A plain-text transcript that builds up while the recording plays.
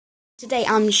Today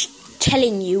I'm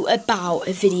telling you about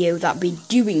a video that we're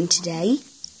doing today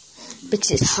because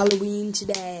it's Halloween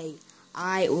today.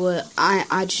 I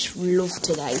just love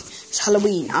today. It's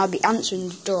Halloween. I'll be answering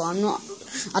the door.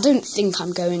 I don't think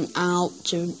I'm going out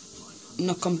to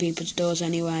knock on people's doors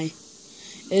anyway.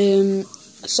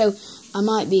 So I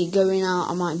might be going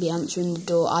out, I might be answering the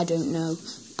door, I don't know.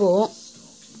 But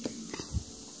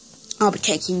I'll be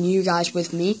taking you guys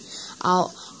with me.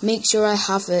 I'll make sure I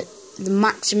have the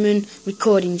maximum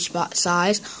recording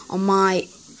size on my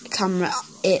camera.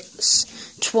 It's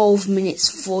 12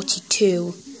 minutes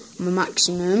 42, my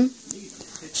maximum.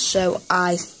 So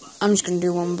I'm just gonna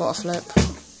do one bottle flip.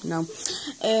 No,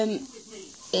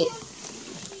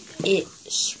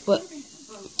 it's what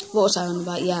was I on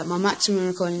about? Yeah, my maximum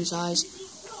recording size.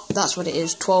 That's what it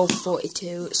is.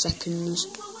 12:42 seconds.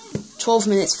 12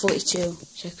 minutes 42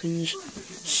 seconds.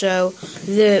 So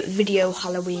the video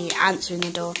Halloween answering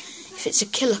the door. If it's a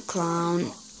killer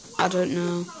clown, I don't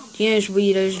know. You know those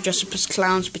weirdos dress up as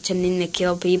clowns pretending they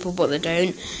kill people but they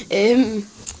don't?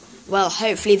 Well,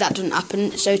 hopefully that doesn't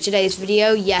happen. So today's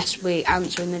video, yes, we're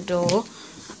answering the door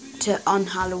on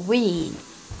Halloween.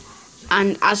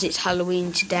 And as it's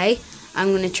Halloween today, I'm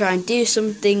going to try and do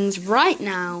some things right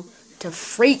now to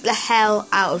freak the hell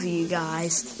out of you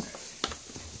guys.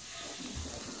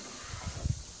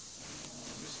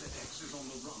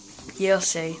 You'll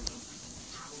see.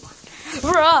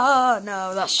 Rah!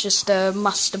 No, that's just a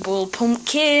Master Ball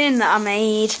pumpkin that I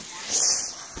made.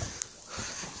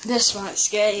 This might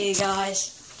scare you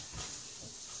guys.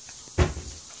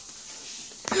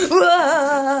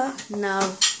 Rah!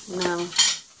 No.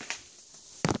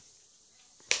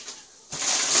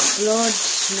 Blood,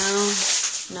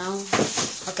 no.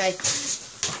 Okay.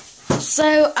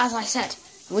 So, as I said,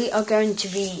 we are going to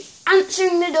be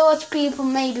answering the door to people.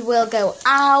 Maybe we'll go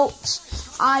out.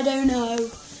 I don't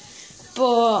know.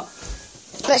 But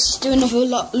let's just do another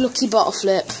lucky bottle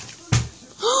flip.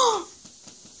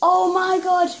 Oh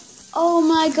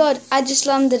my god, I just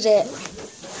landed it.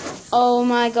 Oh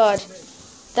my god,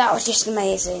 that was just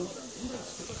amazing.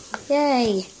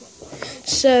 Yay.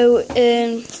 So,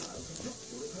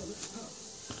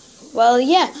 well,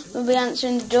 yeah, we'll be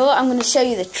answering the door. I'm going to show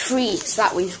you the treats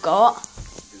that we've got.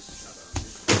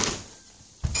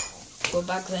 Go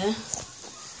back there.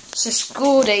 It's a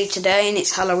school day today and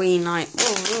it's Halloween night.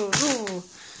 Ooh.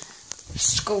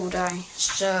 School day.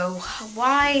 So,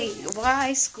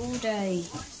 why school day?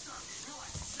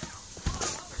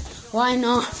 Why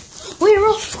not? We're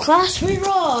off, class, we're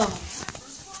off!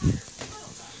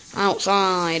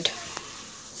 Outside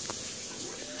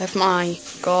of my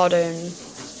garden.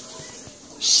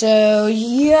 So,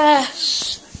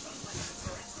 yes!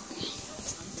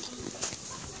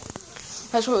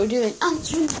 That's what we're doing,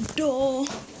 answering the door.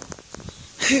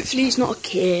 Hopefully he's not a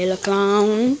killer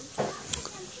clown.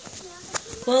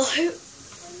 Well,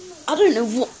 I don't know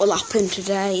what will happen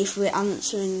today if we're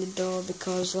answering the door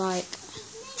because, like,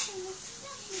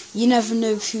 you never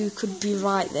know who could be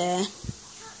right there.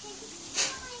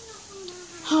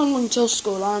 How long till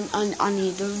school? I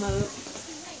need the remote.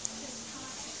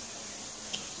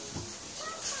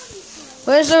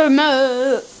 Where's the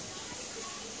remote?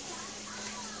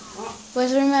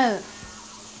 Where's the remote?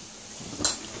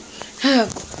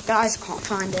 Guys, can't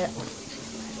find it.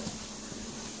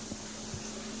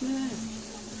 No.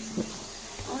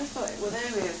 I thought it was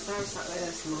there because I was sat there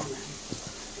this morning.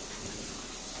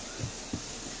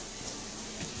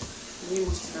 You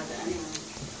must have had it anyway.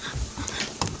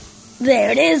 There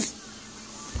it is.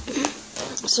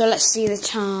 So let's see the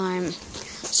time.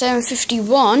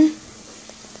 7:51.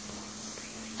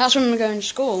 That's when we're going to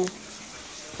school.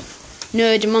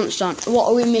 No, the monster. What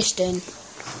are we missing?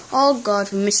 Oh god,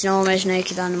 we're missing all those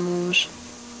naked animals.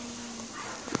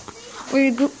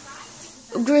 We're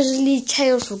grizzly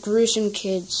tales for gruesome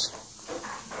kids.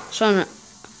 So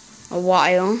a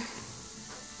while.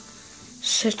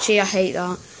 Sooty, I hate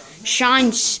that.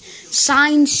 Signs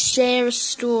share a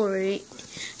story.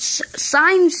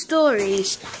 Sign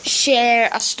stories share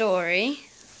a story.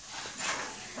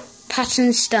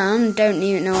 Pattern Stan, don't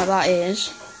even know what that is.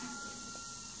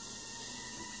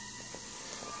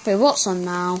 Wait, what's on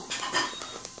now?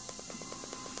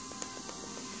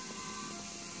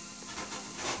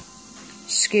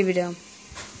 Scooby-Doo.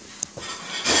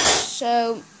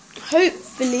 So,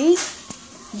 hopefully,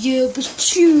 you'll be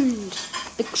tuned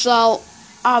because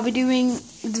I'll be doing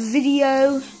the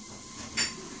video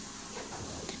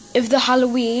of the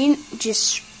Halloween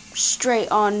just straight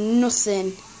on,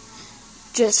 nothing.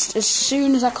 Just as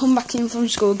soon as I come back in from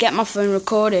school, get my phone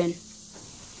recording.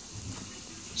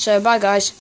 So, bye guys.